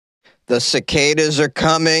The cicadas are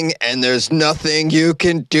coming, and there's nothing you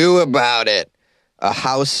can do about it. A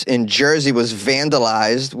house in Jersey was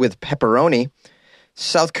vandalized with pepperoni.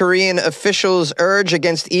 South Korean officials urge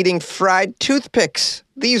against eating fried toothpicks.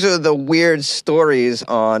 These are the weird stories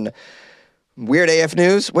on Weird AF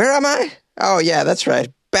News. Where am I? Oh, yeah, that's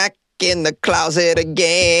right. Back in the closet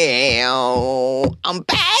again. I'm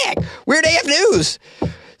back. Weird AF News.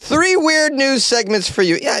 3 weird news segments for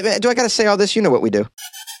you. Yeah, do I got to say all this? You know what we do.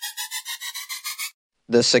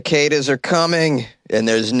 The cicadas are coming, and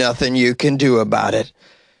there's nothing you can do about it.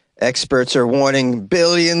 Experts are warning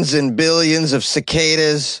billions and billions of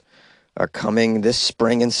cicadas are coming this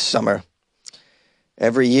spring and summer.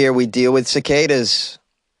 Every year we deal with cicadas.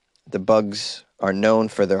 The bugs are known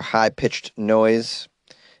for their high-pitched noise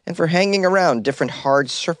and for hanging around different hard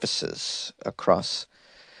surfaces across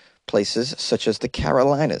places such as the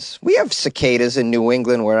Carolinas. We have cicadas in New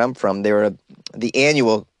England where I'm from. They're the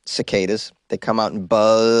annual cicadas. They come out and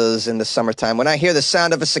buzz in the summertime. When I hear the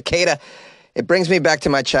sound of a cicada, it brings me back to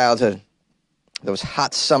my childhood. Those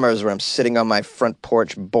hot summers where I'm sitting on my front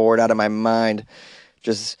porch, bored out of my mind,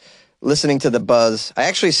 just listening to the buzz. I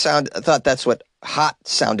actually thought that's what hot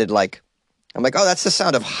sounded like. I'm like, oh, that's the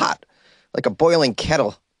sound of hot, like a boiling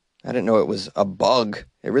kettle. I didn't know it was a bug.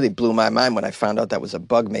 It really blew my mind when I found out that was a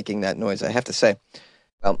bug making that noise, I have to say.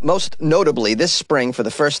 Well, most notably, this spring, for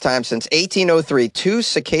the first time since 1803, 2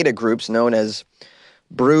 cicada groups known as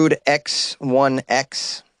Brood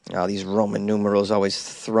X1X. Oh, these Roman numerals always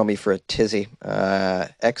throw me for a tizzy.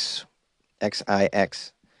 XIX. I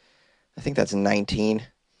think that's 19.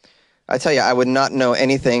 I tell you, I would not know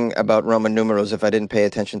anything about Roman numerals if I didn't pay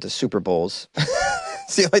attention to Super Bowls.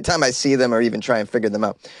 It's the only time I see them or even try and figure them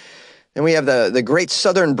out. And we have the Great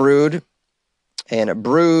Southern Brood and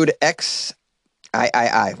Brood XIII,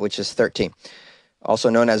 which is 13, also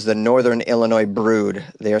known as the Northern Illinois Brood.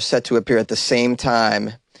 They are set to appear at the same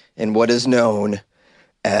time in what is known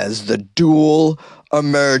as the dual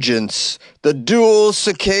emergence. The dual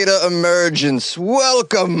cicada emergence.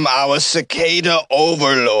 Welcome, our cicada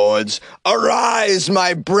overlords. Arise,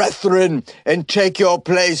 my brethren, and take your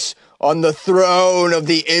place on the throne of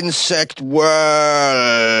the insect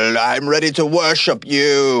world. I'm ready to worship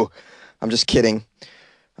you. I'm just kidding.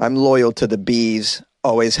 I'm loyal to the bees.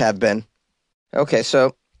 Always have been. Okay,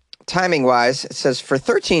 so timing-wise, it says for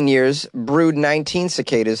 13 years, Brood 19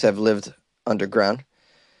 cicadas have lived underground.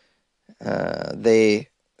 They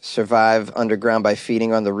survive underground by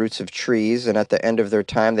feeding on the roots of trees, and at the end of their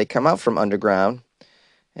time, they come out from underground,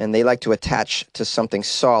 and they like to attach to something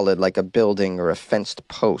solid like a building or a fenced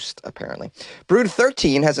post, apparently. Brood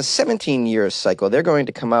 13 has a 17-year cycle. They're going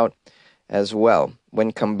to come out as well.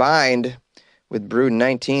 When combined with Brood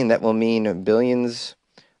 19, that will mean billions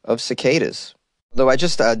of cicadas. Though I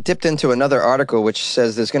just dipped into another article which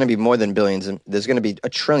says there's going to be more than billions, and there's going to be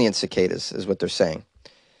 1 trillion cicadas, is what they're saying.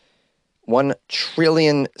 1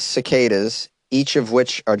 trillion cicadas, each of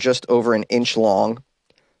which are just over an inch long,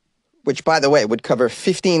 which, by the way, would cover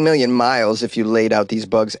 15 million miles if you laid out these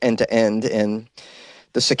bugs end to end, and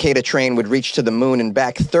the cicada train would reach to the moon and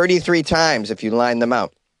back 33 times if you lined them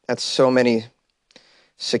out. That's so many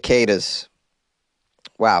cicadas.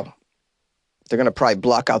 Wow. They're going to probably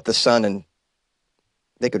block out the sun, and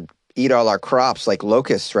they could eat all our crops like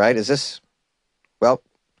locusts, right? Is this, well,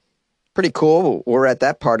 pretty cool. We're at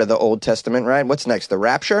that part of the Old Testament, right? What's next? The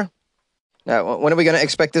rapture? Now, when are we going to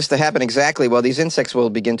expect this to happen exactly? Well, these insects will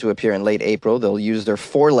begin to appear in late April. They'll use their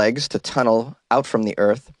forelegs to tunnel out from the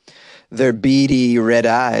earth, their beady red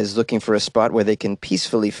eyes looking for a spot where they can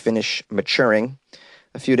peacefully finish maturing.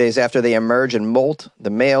 A few days after they emerge and molt, the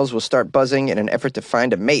males will start buzzing in an effort to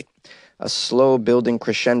find a mate, a slow building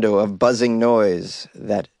crescendo of buzzing noise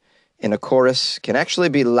that, in a chorus, can actually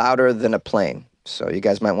be louder than a plane. So you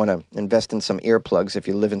guys might want to invest in some earplugs if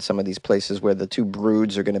you live in some of these places where the 2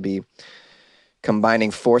 broods are going to be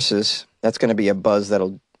combining forces. That's going to be a buzz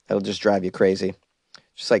that'll just drive you crazy.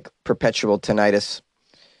 Just like perpetual tinnitus.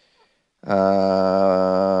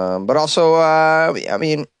 But also, I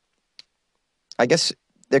mean, I guess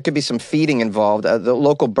there could be some feeding involved. The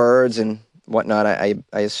local birds and whatnot, I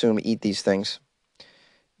assume, eat these things.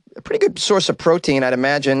 A pretty good source of protein, I'd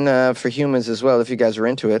imagine, for humans as well, if you guys are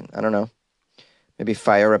into it. I don't know. Maybe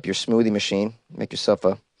fire up your smoothie machine. Make yourself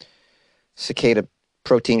a cicada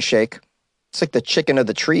protein shake. It's like the chicken of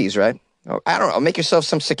the trees, right? Oh, I don't know. Make yourself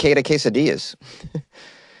some cicada quesadillas.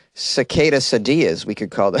 Cicada sadillas, we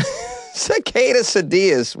could call them. Cicada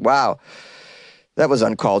sadillas. Wow. That was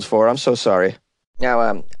uncalled for. I'm so sorry.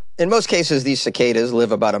 Now, in most cases, these cicadas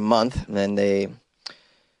live about a month, and they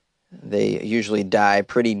usually die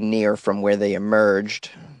pretty near from where they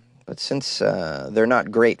emerged. But since they're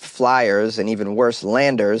not great flyers and even worse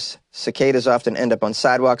landers, cicadas often end up on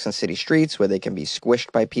sidewalks and city streets where they can be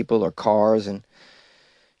squished by people or cars and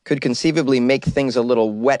could conceivably make things a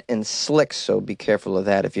little wet and slick, so be careful of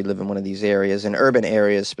that if you live in one of these areas. In urban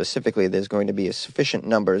areas specifically, there's going to be sufficient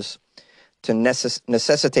numbers to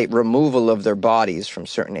necessitate removal of their bodies from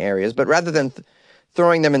certain areas. But rather than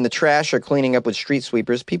throwing them in the trash or cleaning up with street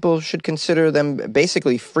sweepers, people should consider them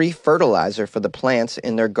basically free fertilizer for the plants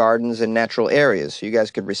in their gardens and natural areas. So you guys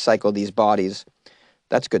could recycle these bodies.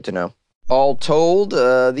 That's good to know. All told,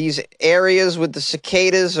 these areas with the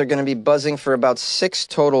cicadas are going to be buzzing for about 6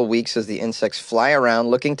 total weeks as the insects fly around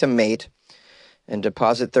looking to mate and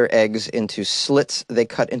deposit their eggs into slits they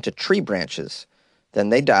cut into tree branches. Then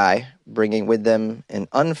they die, bringing with them an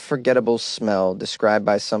unforgettable smell described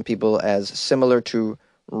by some people as similar to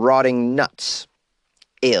rotting nuts.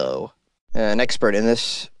 Ew. An expert in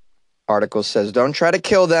this article says, don't try to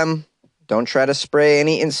kill them. Don't try to spray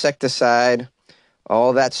any insecticide.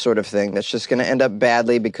 All that sort of thing. That's just going to end up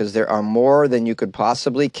badly because there are more than you could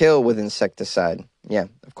possibly kill with insecticide. Yeah,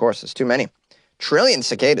 of course, it's too many. Trillion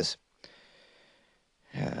cicadas.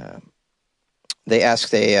 They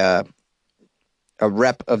asked a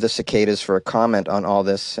rep of the cicadas for a comment on all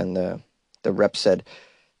this, and the rep said,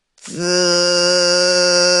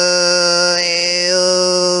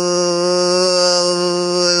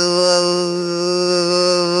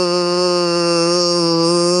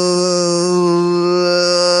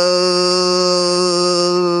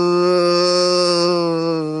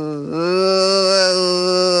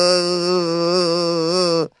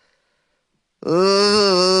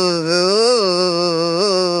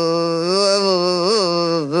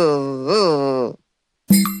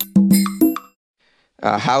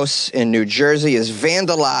 a house in New Jersey is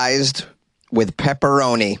vandalized with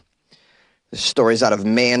pepperoni. The story's out of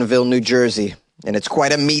Manville, New Jersey, and it's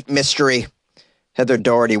quite a meat mystery. Heather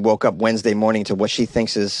Doherty woke up Wednesday morning to what she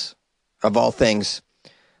thinks is, of all things,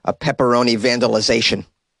 a pepperoni vandalization.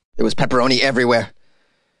 There was pepperoni everywhere,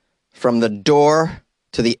 from the door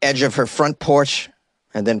to the edge of her front porch,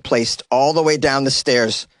 and then placed all the way down the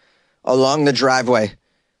stairs, along the driveway,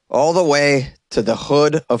 all the way to the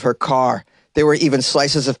hood of her car. There were even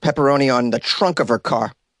slices of pepperoni on the trunk of her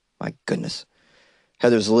car. My goodness.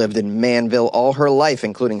 Heather's lived in Manville all her life,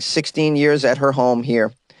 including 16 years at her home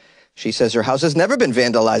here. She says her house has never been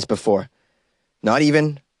vandalized before, not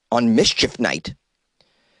even on mischief night.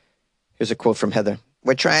 Here's a quote from Heather.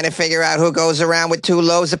 We're trying to figure out who goes around with 2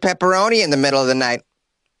 loaves of pepperoni in the middle of the night.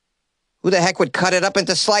 Who the heck would cut it up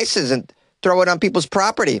into slices and throw it on people's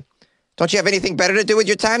property? Don't you have anything better to do with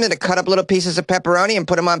your time than to cut up little pieces of pepperoni and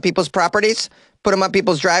put them on people's properties? Put them on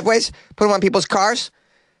people's driveways? Put them on people's cars?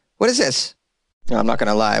 What is this? No, I'm not going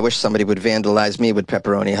to lie. I wish somebody would vandalize me with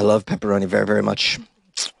pepperoni. I love pepperoni very, very much.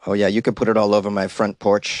 Oh, yeah, you could put it all over my front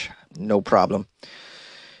porch. No problem.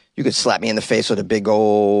 You could slap me in the face with a big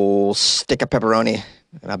old stick of pepperoni,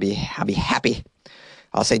 and I'll be happy.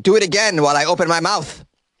 I'll say, do it again while I open my mouth.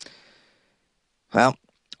 Well,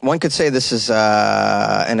 one could say this is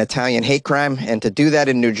an Italian hate crime, and to do that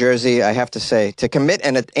in New Jersey, I have to say, to commit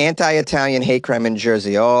an anti-Italian hate crime in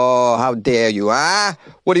Jersey, oh, how dare you, huh?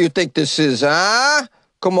 What do you think this is, huh?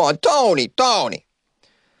 Come on, Tony.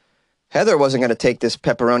 Heather wasn't going to take this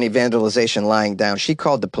pepperoni vandalization lying down. She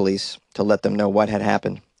called the police to let them know what had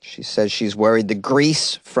happened. She says she's worried the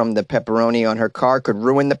grease from the pepperoni on her car could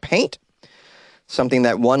ruin the paint, something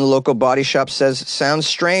that one local body shop says sounds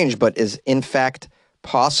strange, but is in fact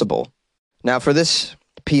possible. Now, for this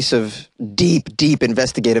piece of deep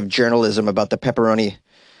investigative journalism about the pepperoni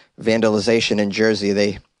vandalization in Jersey,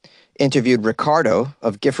 they interviewed Ricardo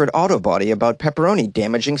of Gifford Auto Body about pepperoni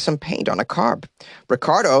damaging some paint on a car.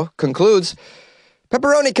 Ricardo concludes,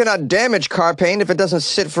 pepperoni cannot damage car paint if it doesn't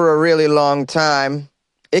sit for a really long time.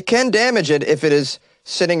 It can damage it if it is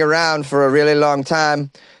sitting around for a really long time,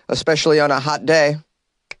 especially on a hot day.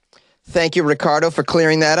 Thank you, Ricardo, for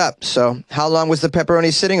clearing that up. So, how long was the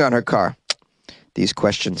pepperoni sitting on her car? These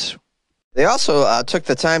questions. They also took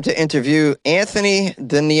the time to interview Anthony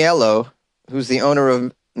Daniello, who's the owner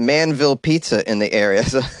of Manville Pizza in the area.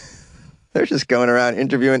 So they're just going around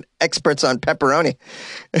interviewing experts on pepperoni.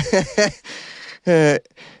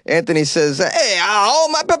 Anthony says, hey, all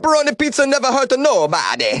my pepperoni pizza never hurt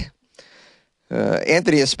nobody.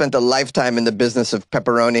 Anthony has spent a lifetime in the business of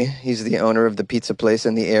pepperoni. He's the owner of the pizza place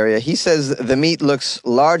in the area. He says the meat looks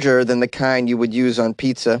larger than the kind you would use on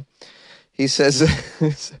pizza. He says,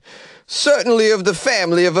 certainly of the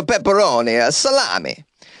family of a pepperoni, a salami.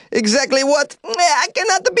 Exactly what? I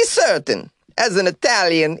cannot be certain. As an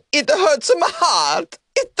Italian, it hurts my heart.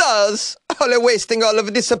 It does. Only wasting all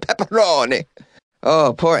of this pepperoni.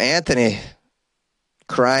 Oh, poor Anthony,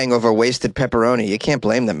 crying over wasted pepperoni. You can't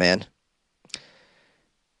blame the man.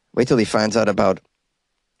 Wait till he finds out about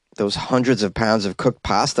those hundreds of pounds of cooked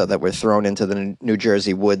pasta that were thrown into the New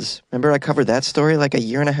Jersey woods. Remember I covered that story like a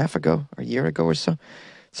year and a half ago, or a year ago or so?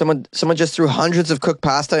 Someone just threw hundreds of cooked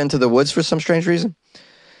pasta into the woods for some strange reason.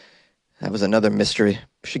 That was another mystery.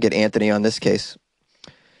 We should get Anthony on this case.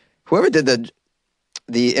 Whoever did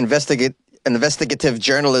the investigative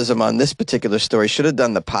journalism on this particular story should have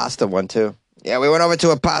done the pasta one too. Yeah, we went over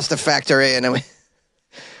to a pasta factory and then we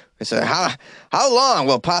said, how long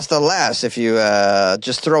will pasta last if you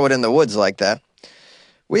just throw it in the woods like that?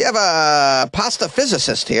 We have a pasta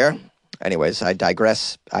physicist here. Anyways, I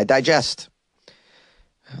digress. I digest.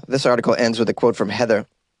 This article ends with a quote from Heather.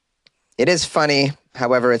 It is funny,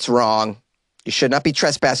 however, it's wrong. You should not be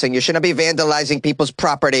trespassing. You should not be vandalizing people's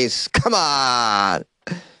properties. Come on.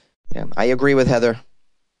 Yeah, I agree with Heather.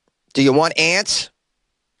 Do you want ants?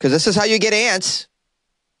 Because this is how you get ants.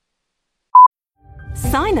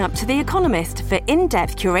 Sign up to The Economist for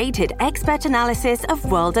in-depth curated expert analysis of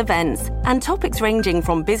world events and topics ranging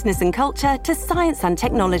from business and culture to science and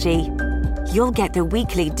technology. You'll get the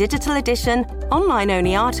weekly digital edition,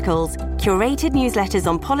 online-only articles, curated newsletters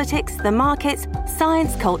on politics, the markets,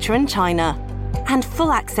 science, culture and China, and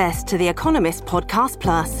full access to The Economist Podcast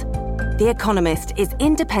Plus. The Economist is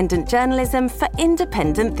independent journalism for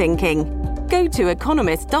independent thinking. Go to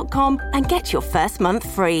economist.com and get your first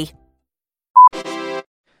month free.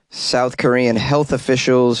 South Korean health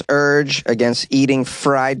officials urge against eating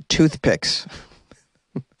fried toothpicks.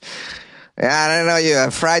 Yeah, I don't know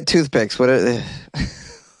you. Fried toothpicks. What are they?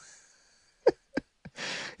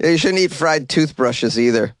 Yeah, you shouldn't eat fried toothbrushes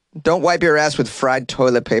either. Don't wipe your ass with fried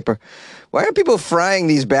toilet paper. Why are people frying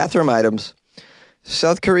these bathroom items?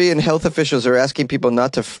 South Korean health officials are asking people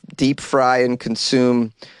not to deep fry and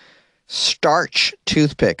consume starch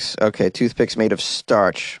toothpicks. Okay, toothpicks made of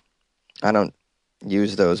starch. I don't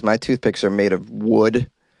use those. My toothpicks are made of wood.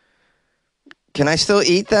 Can I still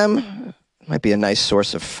eat them? Might be a nice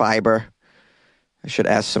source of fiber. I should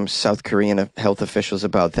ask some South Korean health officials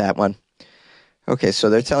about that one. Okay,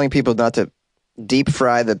 so they're telling people not to deep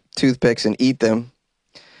fry the toothpicks and eat them.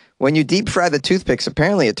 When you deep fry the toothpicks,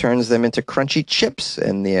 apparently it turns them into crunchy chips.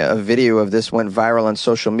 And a video of this went viral on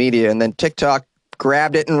social media, and then TikTok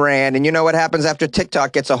grabbed it and ran. And you know what happens after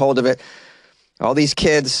TikTok gets a hold of it? All these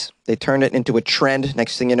kids, they turn it into a trend.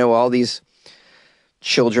 Next thing you know, all these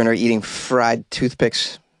children are eating fried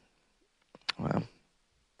toothpicks. Wow.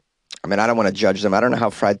 I mean, I don't want to judge them. I don't know how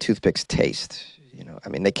fried toothpicks taste. I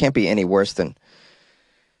mean, they can't be any worse than,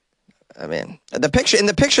 in the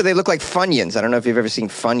picture, they look like Funyuns. I don't know if you've ever seen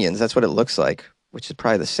Funyuns. That's what it looks like, which is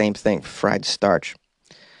probably the same thing, fried starch.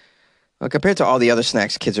 Well, compared to all the other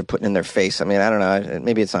snacks kids are putting in their face, I mean, I don't know.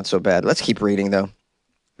 Maybe it's not so bad. Let's keep reading, though.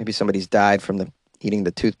 Maybe somebody's died from eating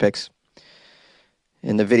the toothpicks.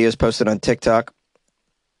 In the videos posted on TikTok,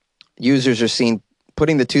 users are seen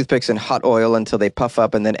putting the toothpicks in hot oil until they puff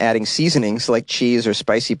up and then adding seasonings like cheese or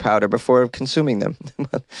spicy powder before consuming them.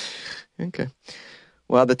 Okay.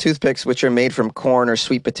 While the toothpicks, which are made from corn or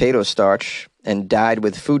sweet potato starch and dyed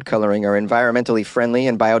with food coloring, are environmentally friendly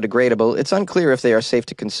and biodegradable, it's unclear if they are safe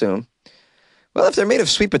to consume. Well, if they're made of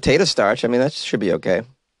sweet potato starch, I mean, that should be okay,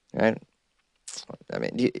 right? I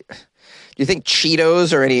mean, do you think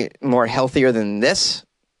Cheetos are any more healthier than this?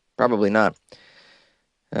 Probably not.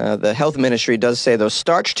 The health ministry does say those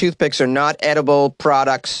starch toothpicks are not edible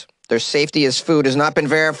products. Their safety as food has not been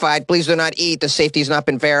verified. Please do not eat. The safety has not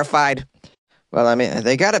been verified. Well, I mean,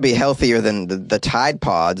 they got to be healthier than the Tide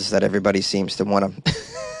Pods that everybody seems to want to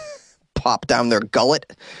pop down their gullet.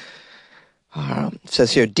 It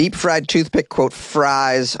says here, deep fried toothpick, quote,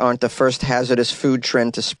 fries aren't the first hazardous food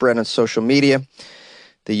trend to spread on social media.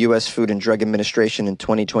 The U.S. Food and Drug Administration in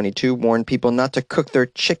 2022 warned people not to cook their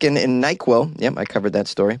chicken in NyQuil. Yep, I covered that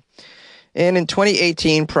story. And in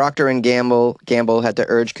 2018, Procter & Gamble had to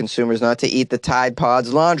urge consumers not to eat the Tide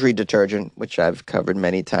Pods laundry detergent, which I've covered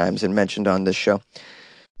many times and mentioned on this show.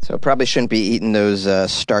 So probably shouldn't be eating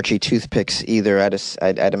those starchy toothpicks either,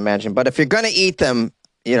 I'd imagine. But if you're going to eat them,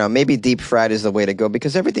 maybe deep fried is the way to go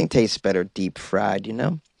because everything tastes better deep fried,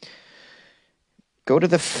 Go to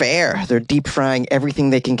the fair. They're deep frying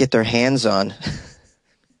everything they can get their hands on.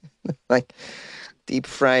 Like deep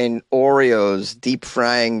frying Oreos, deep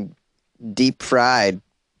fried.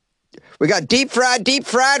 We got deep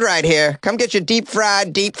fried right here. Come get your deep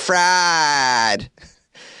fried.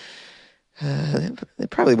 They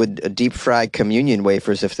probably would deep fry communion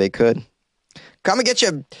wafers if they could. Come and get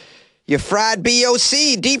Your fried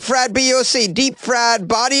BOC, deep fried BOC, deep fried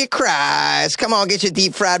body of Christ. Come on, get your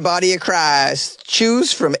deep fried body of Christ.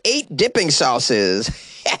 Choose from 8 dipping sauces.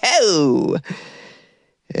 Yeah,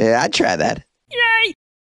 I'd try that. Yay!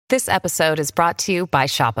 This episode is brought to you by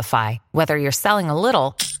Shopify. Whether you're selling a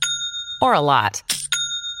little or a lot,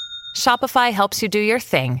 Shopify helps you do your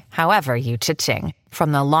thing, however you cha-ching.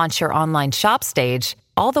 From the launch your online shop stage,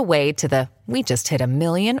 all the way to the we just hit 1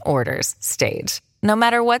 million orders stage. No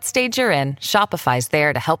matter what stage you're in, Shopify's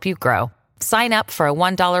there to help you grow. Sign up for a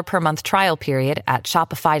 $1 per month trial period at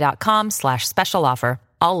shopify.com/special offer,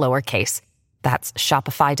 all lowercase. That's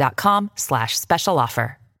shopify.com/special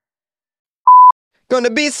offer.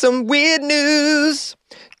 Gonna be some weird news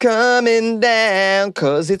coming down,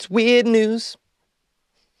 'cause it's weird news.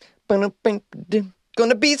 Gonna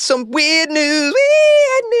be some weird news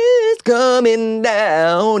coming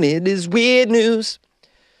down. It is weird news.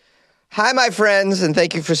 Hi, my friends, and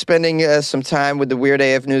thank you for spending some time with the Weird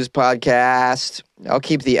AF News podcast. I'll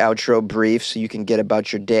keep the outro brief so you can get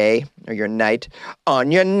about your day or your night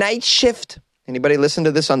on your night shift. Anybody listen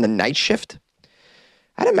to this on the night shift?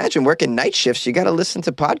 I'd imagine working night shifts, you got to listen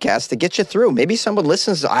to podcasts to get you through. Maybe someone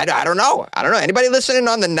listens. I don't know. Anybody listening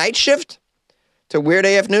on the night shift to Weird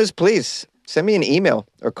AF News, please send me an email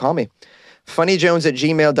or call me.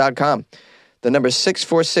 funnyjones@gmail.com. The number is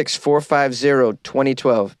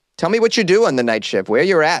 646-450-2012. Tell me what you do on the night shift, where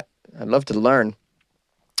you're at. I'd love to learn.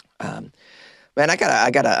 Man, I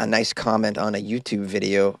got a nice comment on a YouTube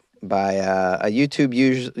video by a YouTube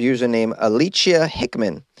user named Alicia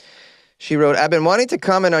Hickman. She wrote, I've been wanting to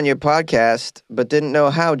comment on your podcast, but didn't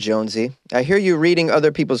know how, Jonesy. I hear you reading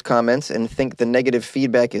other people's comments and think the negative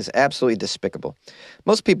feedback is absolutely despicable.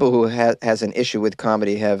 Most people who has an issue with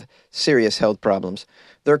comedy have serious health problems.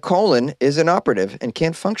 Their colon is inoperative and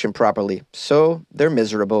can't function properly, so they're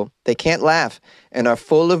miserable. They can't laugh and are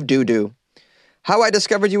full of doo-doo. How I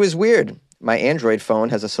discovered you is weird. My Android phone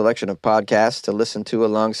has a selection of podcasts to listen to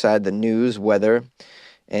alongside the news, weather,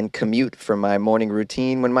 and commute for my morning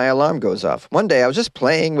routine when my alarm goes off. One day I was just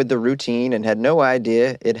playing with the routine and had no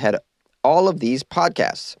idea it had all of these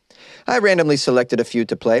podcasts. I randomly selected a few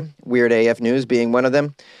to play, Weird AF News being one of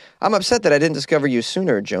them. I'm upset that I didn't discover you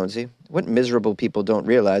sooner, Jonesy. What miserable people don't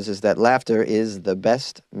realize is that laughter is the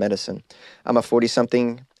best medicine. I'm a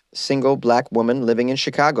 40-something single black woman living in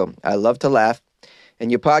Chicago. I love to laugh,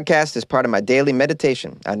 and your podcast is part of my daily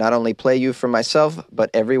meditation. I not only play you for myself, but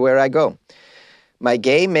everywhere I go. My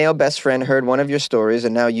gay male best friend heard one of your stories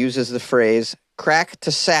and now uses the phrase crack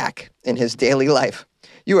to sack in his daily life.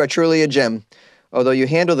 You are truly a gem. Although you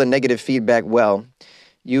handle the negative feedback well,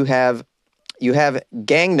 you have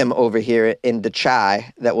gangnam over here in the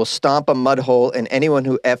chai that will stomp a mud hole in anyone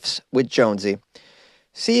who F's with Jonesy.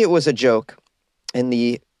 See, it was a joke, and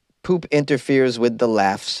the poop interferes with the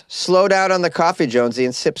laughs. Slow down on the coffee, Jonesy,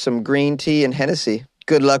 and sip some green tea and Hennessy.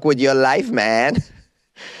 Good luck with your life, man.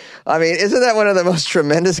 I mean, isn't that one of the most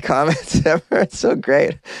tremendous comments ever? It's so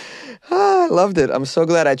great. I loved it. I'm so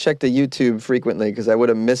glad I checked the YouTube frequently because I would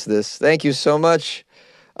have missed this. Thank you so much,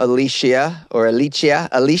 Alicia,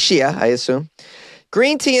 I assume.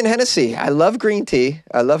 Green tea and Hennessy. I love green tea.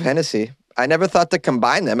 I love Hennessy. I never thought to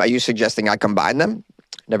combine them. Are you suggesting I combine them?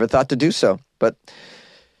 Never thought to do so, but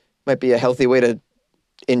might be a healthy way to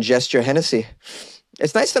ingest your Hennessy.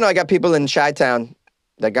 It's nice to know I got people in Chi-Town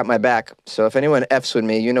that got my back. So if anyone F's with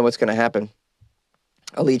me, you know what's going to happen.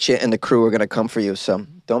 Alicia and the crew are going to come for you. So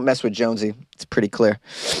don't mess with Jonesy. It's pretty clear.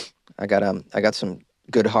 I got some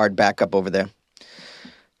good hard backup over there.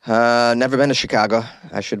 Never been to Chicago.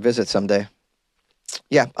 I should visit someday.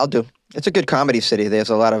 Yeah, I'll do. It's a good comedy city.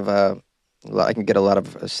 There's I can get a lot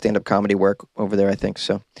of stand-up comedy work over there, I think.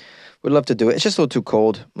 So would love to do it. It's just a little too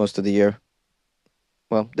cold most of the year.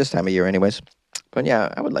 Well, this time of year anyways. But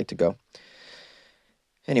yeah, I would like to go.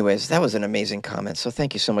 Anyways, that was an amazing comment, so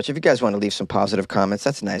thank you so much. If you guys want to leave some positive comments,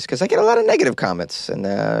 that's nice, because I get a lot of negative comments, and,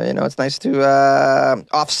 it's nice to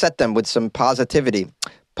offset them with some positivity.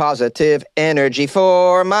 Positive energy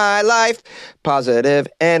for my life. Positive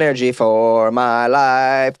energy for my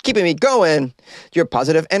life. Keeping me going. Your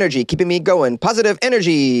positive energy keeping me going. Positive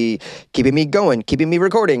energy keeping me going. Keeping me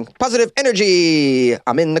recording. Positive energy.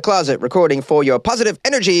 I'm in the closet recording for your positive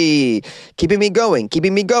energy. Keeping me going.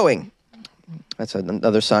 Keeping me going. That's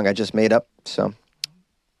another song I just made up, so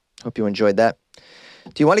hope you enjoyed that.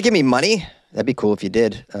 Do you want to give me money? That'd be cool if you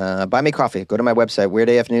did. Buy me coffee. Go to my website,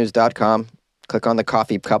 weirdafnews.com. Click on the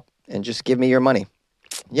coffee cup and just give me your money.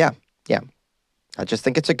 Yeah. I just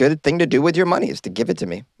think it's a good thing to do with your money is to give it to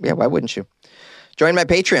me. Yeah, why wouldn't you? Join my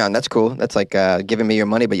Patreon. That's cool. That's like giving me your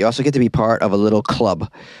money, but you also get to be part of a little club,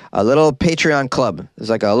 a little Patreon club.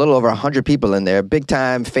 There's like a little over 100 people in there, big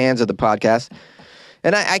time fans of the podcast.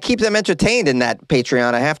 And I keep them entertained in that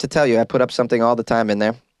Patreon. I have to tell you, I put up something all the time in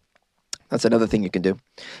there. That's another thing you can do.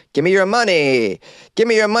 Give me your money. Give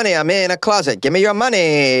me your money. I'm in a closet. Give me your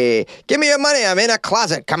money. Give me your money. I'm in a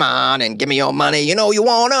closet. Come on and give me your money. You know you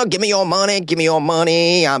wanna. Give me your money. Give me your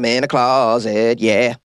money. I'm in a closet. Yeah.